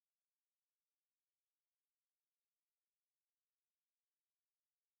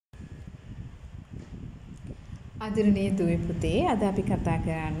ආදරණීය දුවේ පුතේ අද අපි කතා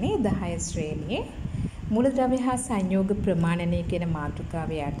කරන්නේ 10 ශ්‍රේණියේ මූලද්‍රව්‍ය හා සංයෝග ප්‍රමාණනය කියන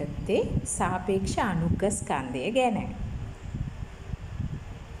මාතෘකාව යටතේ සාපේක්ෂ අණුක ස්කන්ධය ගැන.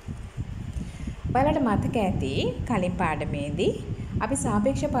 ඔයාලට මතක ඇති කලින් පාඩමේදී අපි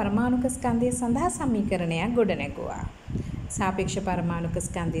සාපේක්ෂ පරමාණුක ස්කන්ධය සඳහා සමීකරණයක් ගොඩනැගුවා. සාපේක්ෂ පරමාණුක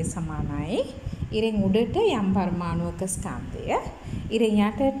ස්කන්ධය සමානයි ඉරෙන් උඩට යම් පරමාණුක ස්කන්ධය ඉරෙන්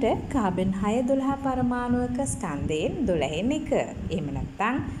යටට කාබන් 6 12 පරමාණුක ස්කන්ධයෙන් 12න් එක. එහෙම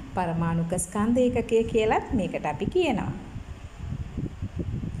නැත්නම් පරමාණුක ස්කන්ධ ඒකකය කියලාත් මේකට අපි කියනවා.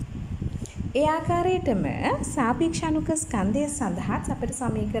 ඒ ආකාරයටම සාපේක්ෂ අණුක ස්කන්ධය සඳහා අපිට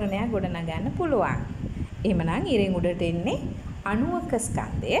සමීකරණයක් ගොඩනගන්න පුළුවන්. එහෙමනම් ඉරෙන් උඩට එන්නේ අණුක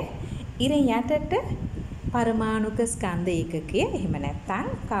ස්කන්ධය ඉරෙන් යටට පරමාණුක ස්කන්ධ ඒකකය එහෙම නැත්නම්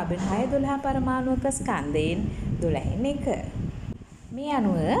කාබන් 6 12 පරමාණුක ස්කන්ධයෙන් 12න් එක. මේ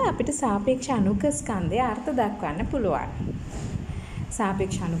අනුව අපිට සාපේක්ෂ අණුක ස්කන්ධය අර්ථ දක්වන්න පුළුවන්.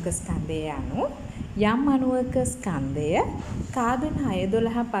 සාපේක්ෂ අණුක ස්කන්ධය anu යම් අණුක ස්කන්ධය කාබන් 6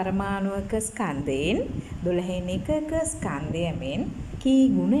 12 පරමාණුක ස්කන්ධයෙන් 12න් එකක ස්කන්ධය මෙන් කී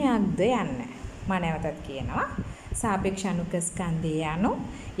ගුණයක්ද යන්න. මම නැවතත් කියනවා. සාපේක්ෂ අණුක ස්කන්ධය anu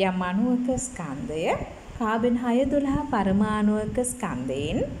යම් අණුක ස්කන්ධය කාබන් 6 12 පරමාණුක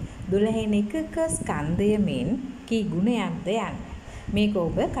ස්කන්ධයෙන් 12න් එකක ස්කන්ධය මෙන් කී ගුණයක්ද යන්න. මේක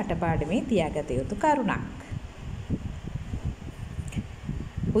ඔබ කටපාඩමේ තියාගත යුතු කරුණක්.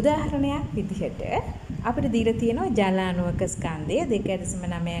 උදාහරණයක් විදිහට අපිට දීලා තියෙනවා ජල අණුක ස්කන්ධය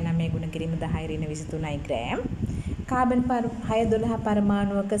 2.99 ගුණ කිරීම 10^23 ග්‍රෑම්. කාබන් 6 12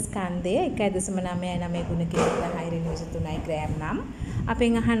 පරමාණුක ස්කන්ධය 1.99 ගුණ කිරීම 10^23 ග්‍රෑම් නම්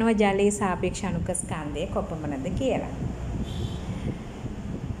අපෙන් අහනවා ජලයේ සාපේක්ෂ අණුක ස්කන්ධය කොපමණද කියලා.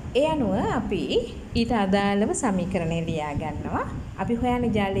 ඒ අනුව අපි ඊට අදාළව සමීකරණය ලියා ගන්නවා. අපි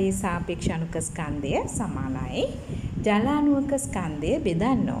හොයන්නේ ජලයේ සාපේක්ෂ අණුක ස්කන්ධය සමානයි ජල අණුක ස්කන්ධය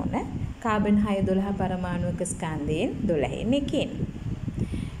බෙදන්න ඕන කාබන් 6 12 පරමාණුක ස්කන්ධයෙන් 12න් එකෙන්.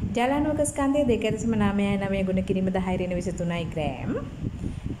 ජල අණුක ස්කන්ධය 2.99 ගුණ කිරීම 10^23 ග්‍රෑම්.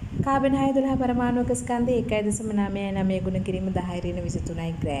 කාබන් 6 12 පරමාණුක ස්කන්ධය 1.99 ගුණ කිරීම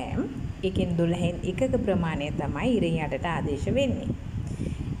 10^23 ග්‍රෑම්. එකෙන් 12න් එකක ප්‍රමාණය තමයි ඉරෙන් යටට ආදේශ වෙන්නේ.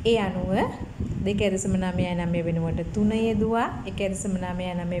 ඒ අනුව 2.99 වෙනුවට 3 යෙදුවා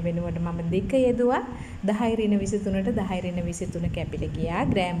 1.99 වෙනුවට මම 2 යෙදුවා 10^23ට 10^23 කැපිලා ගියා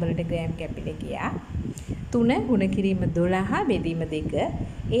ග්‍රෑම් වලට ග්‍රෑම් කැපිලා ගියා 3 ගුණ කිරීම 12 බෙදීම 2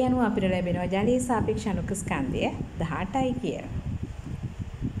 ඒ අනුව අපිට ලැබෙනවා ජලයේ සාපේක්ෂ අණුක ස්කන්ධය 18යි කියලා.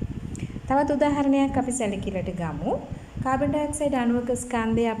 තවත් උදාහරණයක් අපි සැලකිලට ගමු. කාබන් ඩයොක්සයිඩ් අණුක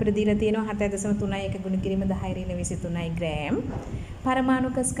ස්කන්ධය අපිට දීලා තියෙනවා 7.31 ගුණ කිරීම 10^23 ග්‍රෑම්.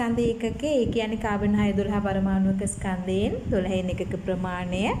 පරමාණුක ස්කන්ධය ඒකකේ ඒ කියන්නේ කාබන් 6 12 පරමාණුක ස්කන්ධයෙන් 12න් එකක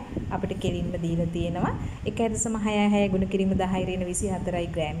ප්‍රමාණය අපිට කෙලින්ම දීලා තියෙනවා 1.66 ගුණ කිරීම 10^24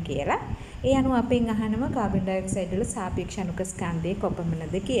 ග්‍රෑම් කියලා. ඒ අනුව අපෙන් අහනවා කාබන් ඩයොක්සයිඩ් වල සාපේක්ෂ අණුක ස්කන්ධය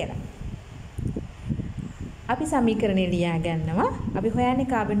කොපමණද කියලා. අපි සමීකරණය ලියා ගන්නවා. අපි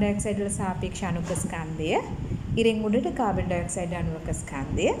හොයන්නේ කාබන් ඩයොක්සයිඩ් වල සාපේක්ෂ අණුක ස්කන්ධය ඉරෙන් උඩට කාබන් ඩයොක්සයිඩ් අණුක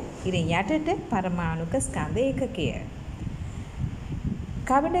ස්කන්ධය ඉරෙන් යටට පරමාණුක ස්කන්ධ ඒකකය.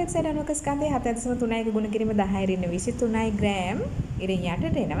 කාබන් ඩයොක්සයිඩ් අණුක ස්කන්ධය 7.31 ගුණ කිරීම 10^23 ග්‍රෑම් ඉරෙන්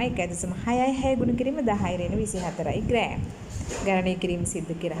යටට එනවා 1.66 ගුණ කිරීම 10^24 ග්‍රෑම්. ගණනය කිරීම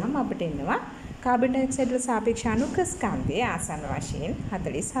සිදු කරාම අපිට එනවා කාබන් ඩයොක්සයිඩ් වල සාපේක්ෂ අණුක ස්කන්ධය ආසන්න වශයෙන්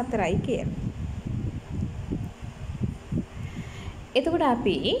 44යි කියලා. එතකොට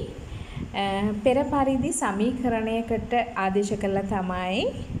අපි පෙර පරිදි සමීකරණයකට ආදේශ කළා තමයි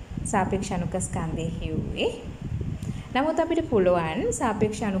සාපේක්ෂ අණුක ස්කන්ධය හිව්වේ. නමුත් අපිට පුළුවන්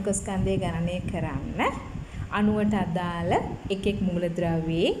සාපේක්ෂ අණුක ස්කන්ධය ගණනය කරන්න අණුවට අදාළ එකෙක්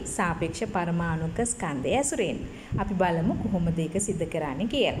මූලද්‍රව්‍යයේ සාපේක්ෂ පරමාණුක ස්කන්ධය ඇසුරෙන්. අපි බලමු කොහොමද ඒක සිදු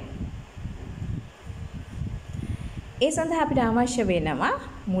කරන්නේ කියලා. ඒ සඳහා අපිට අවශ්‍ය වෙනවා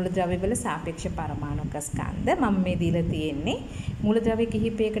මූලද්‍රව්‍ය වල සාපේක්ෂ පරමාණුක ස්කන්ධ. මම මේ දීලා තියෙන්නේ මූලද්‍රව්‍ය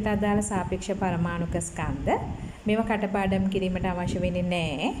කිහිපයකට අදාළ සාපේක්ෂ පරමාණුක ස්කන්ධ. මේවා කටපාඩම් කිරීමට අවශ්‍ය වෙන්නේ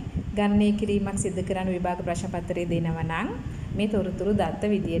නැහැ. ගණනය කිරීමක් සිදු කරන විභාග ප්‍රශ්න පත්‍රයේ දෙනවා නම් මේ තොරතුරු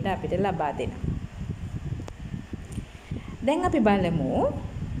දත්ත විදියට අපිට ලබා දෙනවා. දැන් අපි බලමු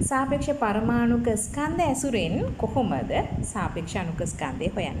සාපේක්ෂ පරමාණුක ස්කන්ධ ඇසුරෙන් කොහොමද සාපේක්ෂ අණුක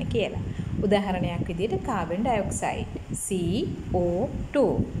ස්කන්ධය හොයන්නේ කියලා. උදාහරණයක් විදිහට කාබන් ඩයොක්සයිඩ් CO2.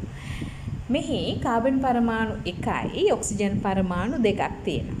 මෙහි කාබන් පරමාණු 1යි ඔක්සිජන් පරමාණු 2ක්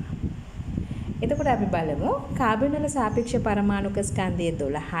තියෙනවා. එතකොට අපි බලමු කාබන් වල සාපේක්ෂ පරමාණුක ස්කන්ධය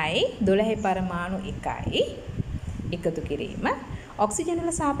 12යි 12 පරමාණු 1යි එකතු කිරීම ඔක්සිජන්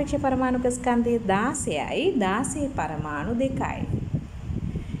වල සාපේක්ෂ පරමාණුක ස්කන්ධය 16යි 16 පරමාණු 2යි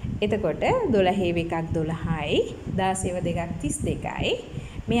එතකොට 12 එකක් 12යි 16 දෙකක් 32යි.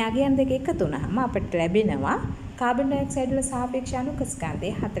 මේ අගයන් දෙක එකතු වුනහම අපිට ලැබෙනවා කාබන් ඩයොක්සයිඩ් වල සාපේක්ෂ අණුක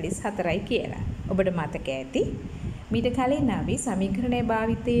ස්කන්ධය 44යි කියලා. ඔබට මතක ඇති. මීට කලින් අපි සමීකරණය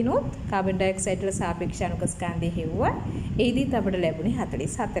භාවිතේනොත් කාබන් ඩයොක්සයිඩ් වල සාපේක්ෂ අණුක ස්කන්ධය හෙව්වා. ඒදිත් අපිට ලැබුණේ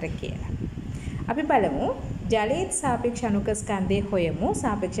 44 කියලා. අපි බලමු ජලයේ සාපේක්ෂ අණුක ස්කන්ධය හොයමු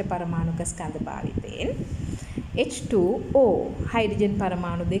සාපේක්ෂ පරමාණුක ස්කන්ධ භාවිතයෙන්. H2O හයිඩ්‍රජන්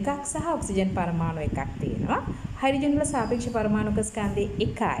පරමාණු දෙකක් සහ ඔක්සිජන් පරමාණු එකක් තියෙනවා. හයිඩ්‍රජන් වල සාපේක්ෂ පරමාණුක ස්කන්ධය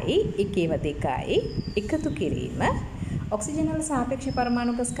 1යි 1ව 2යි එකතු කිරීම. ඔක්සිජන් වල සාපේක්ෂ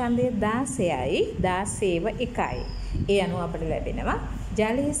පරමාණුක ස්කන්ධය 16යි 16ව 1යි. ඒ අනුව අපිට ලැබෙනවා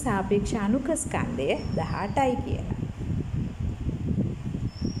ජලයේ සාපේක්ෂ අණුක ස්කන්ධය 18යි කියලා.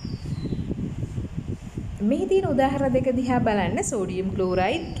 මේ තියෙන උදාහරණ දෙක දිහා බලන්න සෝඩියම්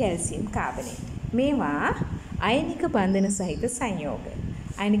ක්ලෝරයිඩ් කැල්සියම් කාබනේට්. මේවා අයනික බන්ධන සහිත සංයෝග.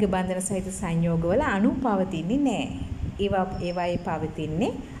 අයනික බන්ධන සහිත සංයෝගවල අණු පවතින්නේ නැහැ. ඒවායේ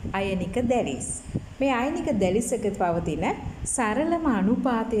පවතින්නේ අයනික දැලිස්. මේ අයනික දැලිසක පවතින සරලම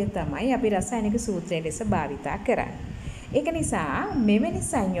අනුපාතය තමයි අපි රසායනික සූත්‍රය ලෙස භාවිතා කරන්නේ. ඒක නිසා මෙවැනි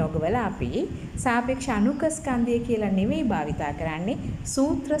සංයෝගවල අපි සාපේක්ෂ අණුක ස්කන්ධය කියලා නෙවෙයි භාවිතා කරන්නේ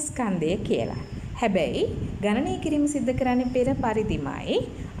සූත්‍ර ස්කන්ධය කියලා. හැබැයි ගණනය කිරීම සිද්ධ කරන්නේ පෙර පරිදිමයි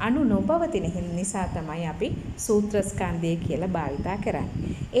අණු නොපවතින නිසා තමයි අපි සූත්‍ර ස්කන්ධය කියලා භාවිතා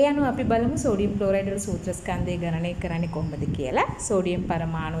කරන්නේ. ඒ අනුව අපි බලමු සෝඩියම් ක්ලෝරයිඩ් වල සූත්‍ර ස්කන්ධය ගණනය කරන්නේ කොහොමද කියලා. සෝඩියම්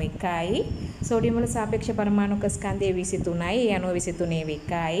පරමාණු 1යි. සෝඩියම් වල සාපේක්ෂ පරමාණුක ස්කන්ධය 23යි. ඒ අනුව 23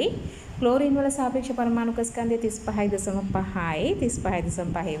 1යි. ක්ලෝරින් වල සාපේක්ෂ පරමාණුක ස්කන්ධය 35.5යි.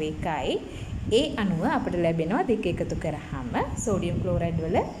 35.5 1යි. ඒ අනුව අපිට ලැබෙනවා දෙක එකතු කරාම සෝඩියම් ක්ලෝරයිඩ්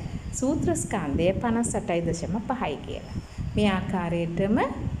වල සූත්‍ර ස්කන්ධය 58.5යි කියලා. මේ ආකාරයටම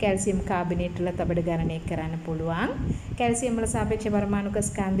කැල්සියම් කාබනේට් වල අපිට ගණනය කරන්න පුළුවන්. කැල්සියම් වල සාපේක්ෂ පරමාණුක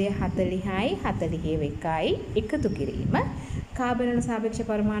ස්කන්ධය 40යි 41යි එකතු කිරීම. කාබන් වල සාපේක්ෂ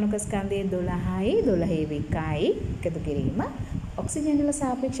පරමාණුක ස්කන්ධය 12යි 12යි එකතු කිරීම. ඔක්සිජන් වල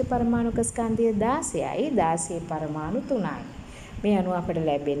සාපේක්ෂ පරමාණුක ස්කන්ධය 16යි 16 පරමාණු 3යි. මේ අනුව අපිට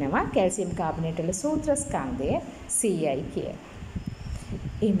ලැබෙනවා කැල්සියම් කාබනේට් වල සූත්‍ර ස්කන්ධය 100යි කියලා.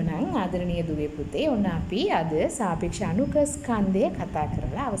 එහෙමනම් ආදරණීය දුවේ පුතේ ඔන්න අපි අද සාපේක්ෂ අණුක ස්කන්ධය කතා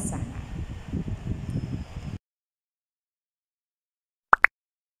කරලා අවසන්.